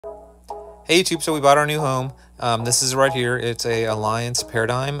Hey YouTube, so we bought our new home. This is right here. It's a Alliance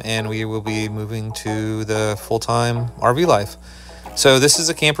Paradigm, and we will be moving to the full-time RV life. So this is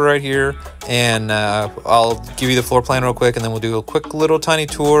a camper right here, and I'll give you the floor plan real quick, and then we'll do a quick little tiny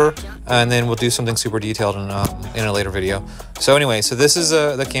tour, and then we'll do something super detailed in a later video. So anyway, so this is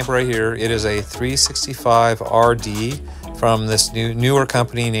the camper right here. It is a 365 RD from this newer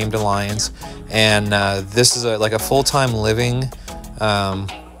company named Alliance, and this is like a full-time living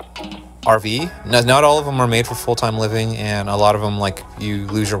RV. Not all of them are made for full-time living, and a lot of them, like, you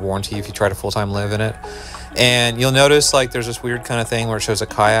lose your warranty if you try to full-time live in it. And you'll notice, like, there's this weird kind of thing where it shows the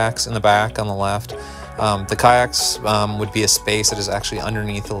kayaks in the back on the left. The kayaks would be a space that is actually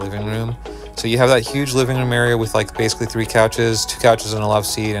underneath the living room. So you have that huge living room area with, like, basically 3 couches, 2 couches and a love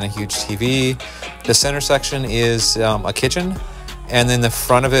seat and a huge TV. The center section is a kitchen, and then the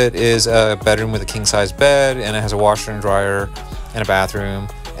front of it is a bedroom with a king-size bed, and it has a washer and dryer and a bathroom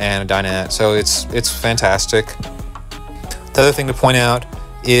and a dinette. So it's fantastic. The other thing to point out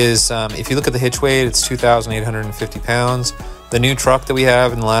is if you look at the hitch weight, it's 2,850 pounds. The new truck that we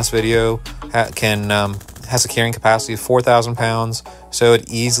have in the last video has a carrying capacity of 4,000 pounds, so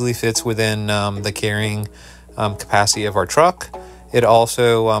it easily fits within the carrying capacity of our truck. It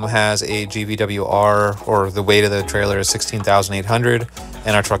also has a GVWR, or the weight of the trailer is 16,800,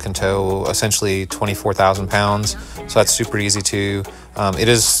 and our truck can tow essentially 24,000 pounds, so that's super easy too. It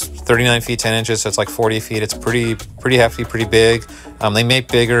is 39 feet 10 inches, so it's like 40 feet. It's pretty hefty, pretty big. They make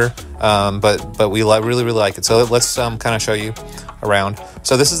bigger, but we really like it. So let's kind of show you around.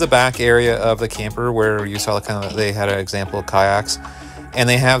 So this is the back area of the camper where you saw they had an example of kayaks, and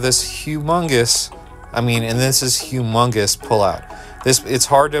they have this humongous, and this is humongous pullout. It's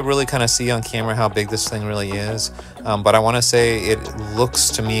hard to really kind of see on camera how big this thing really is, but I want to say it looks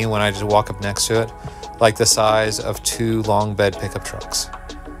to me, when I just walk up next to it, like the size of 2 long bed pickup trucks.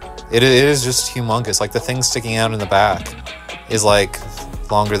 It is just humongous. Like, the thing sticking out in the back is like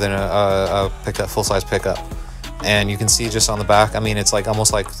longer than a pickup, full-size pickup. And you can see just on the back, it's like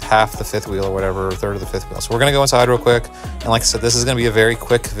almost like half the fifth wheel or whatever, or 1/3 of the fifth wheel. So we're gonna go inside real quick, and like I said, this is gonna be a very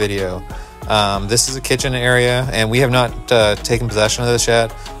quick video. This is a kitchen area, and we have not taken possession of this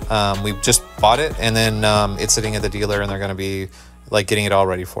yet. We just bought it, and then it's sitting at the dealer, and they're gonna be like getting it all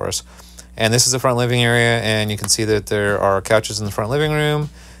ready for us. And this is the front living area, and you can see that there are couches in the front living room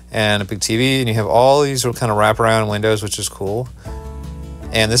and a big TV, and you have all these kind of wraparound windows, which is cool.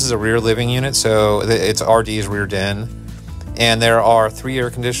 And this is a rear living unit, so it's RD's rear den, and there are 3 air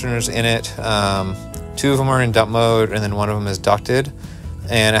conditioners in it. 2 of them are in dump mode, and then 1 of them is ducted.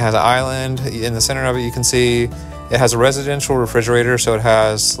 And it has an island in the center of it. You can see it has a residential refrigerator, so it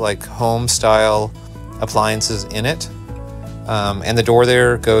has like home style appliances in it. And the door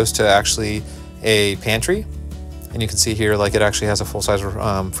there goes to actually a pantry, and you can see here, like, it actually has a full-size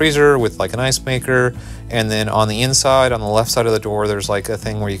freezer with like an ice maker. And then on the inside, on the left side of the door, there's like a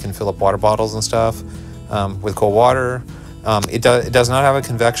thing where you can fill up water bottles and stuff with cold water. It does not have a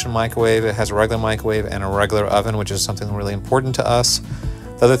convection microwave. It has a regular microwave and a regular oven, which is something really important to us.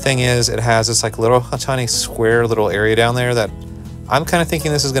 The other thing is, it has this like little tiny square little area down there that I'm kind of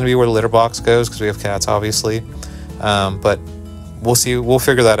thinking this is going to be where the litter box goes, because we have cats, obviously. But we'll see. We'll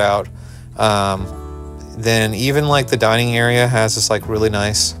figure that out. Then even like the dining area has this like really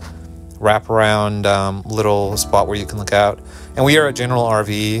nice wraparound little spot where you can look out. And we are at General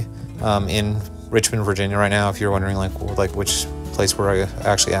RV in Richmond, Virginia right now, if you're wondering like which place we're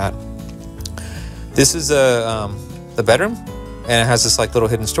actually at. This is the bedroom, and it has this like little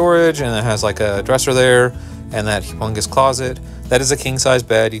hidden storage, and it has like a dresser there and that humongous closet. That is a king-size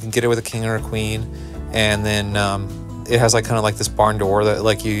bed. You can get it with a king or a queen. And then it has like kind of like this barn door that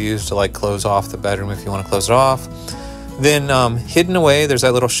like you use to like close off the bedroom if you want to close it off. Then hidden away, there's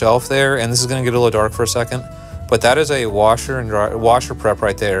that little shelf there, and this is going to get a little dark for a second, but that is a washer prep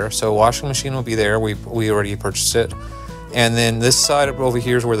right there. So washing machine will be there. We already purchased it. And then this side over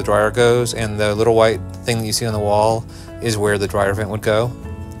here is where the dryer goes, and the little white thing that you see on the wall is where the dryer vent would go,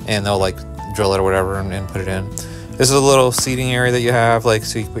 and they'll like drill it or whatever and put it in. This is a little seating area that you have, like,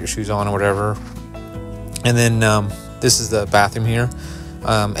 so you can put your shoes on or whatever. And then this is the bathroom here,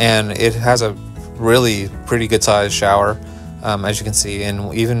 and it has a really pretty good sized shower, as you can see,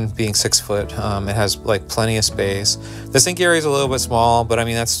 and even being 6 foot, it has like plenty of space. The sink area is a little bit small, but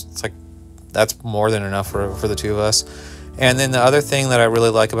that's more than enough for the 2 of us. And then the other thing that I really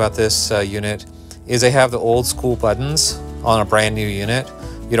like about this unit is they have the old school buttons on a brand new unit.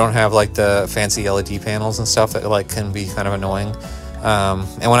 You don't have like the fancy LED panels and stuff that like can be kind of annoying.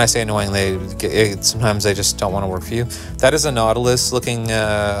 And when I say annoying, sometimes they just don't want to work for you. That is a Nautilus looking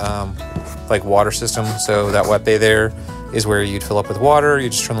like water system. So that wet bay there is where you'd fill up with water. You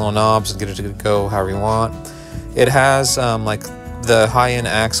just turn the little knobs and get it to go however you want. It has like the high-end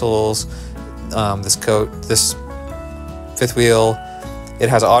axles, this fifth wheel. It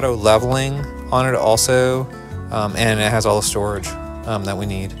has auto leveling on it also, and it has all the storage that we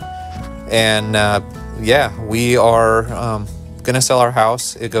need. And yeah, we are gonna sell our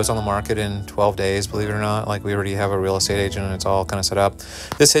house. It goes on the market in 12 days, believe it or not. Like, we already have a real estate agent and it's all kind of set up.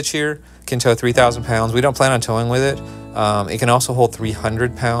 This hitch here can tow 3,000 pounds. We don't plan on towing with it. It can also hold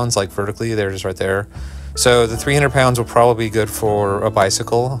 300 pounds, like vertically. They're just right there. So the 300 pounds will probably be good for a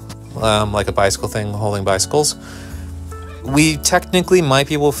bicycle, like a bicycle thing holding bicycles. We technically might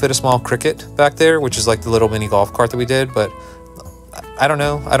be able to fit a small Cricket back there, which is like the little mini golf cart that we did, but I don't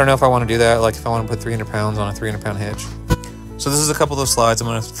know. I don't know if I want to do that. Like, if I want to put 300 pounds on a 300 pound hitch. So this is a couple of those slides I'm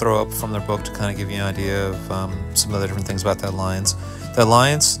going to throw up from their book to kind of give you an idea of some of the different things about the Alliance. The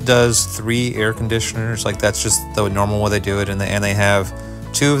Alliance does 3 air conditioners. Like, that's just the normal way they do it, and they have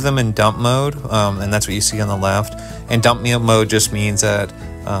 2 of them in dump mode, and that's what you see on the left. And dump mode just means that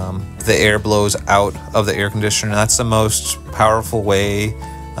the air blows out of the air conditioner. That's the most powerful way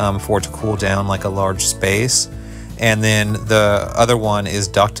for it to cool down like a large space. And then the other one is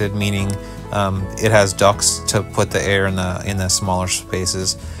ducted, meaning it has ducts to put the air in the smaller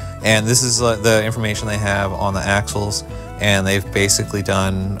spaces. And this is the information they have on the axles, and they've basically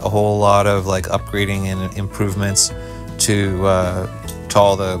done a whole lot of like upgrading and improvements to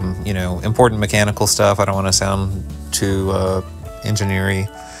all the, you know, important mechanical stuff. I don't want to sound too engineering.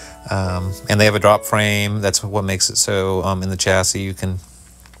 And they have a drop frame. That's what makes it so in the chassis you can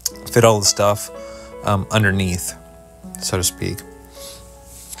fit all the stuff underneath, so to speak.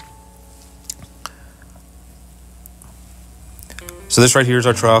 So this right here is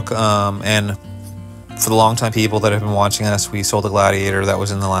our truck, and for the long-time people that have been watching us, we sold a Gladiator. That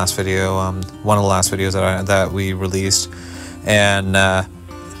was in the last video, one of the last videos that we released. And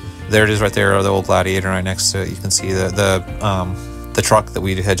there it is right there, the old Gladiator right next to it. You can see the truck that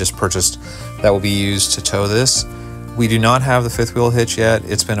we had just purchased that will be used to tow this. We do not have the fifth wheel hitch yet.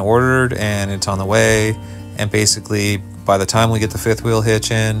 It's been ordered and it's on the way. And basically, by the time we get the fifth wheel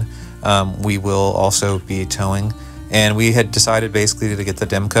hitch in, we will also be towing. And we had decided basically to get the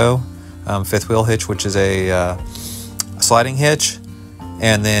Demco fifth wheel hitch, which is a sliding hitch.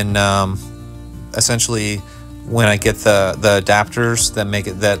 And then essentially, when I get the adapters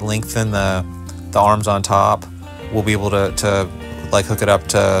that lengthen the arms on top, we'll be able to like hook it up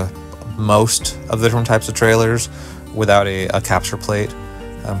to most of the different types of trailers without a capture plate.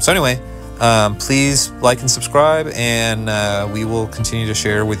 So anyway, please like and subscribe, and we will continue to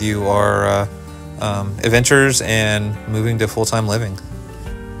share with you our adventures and moving to full-time living.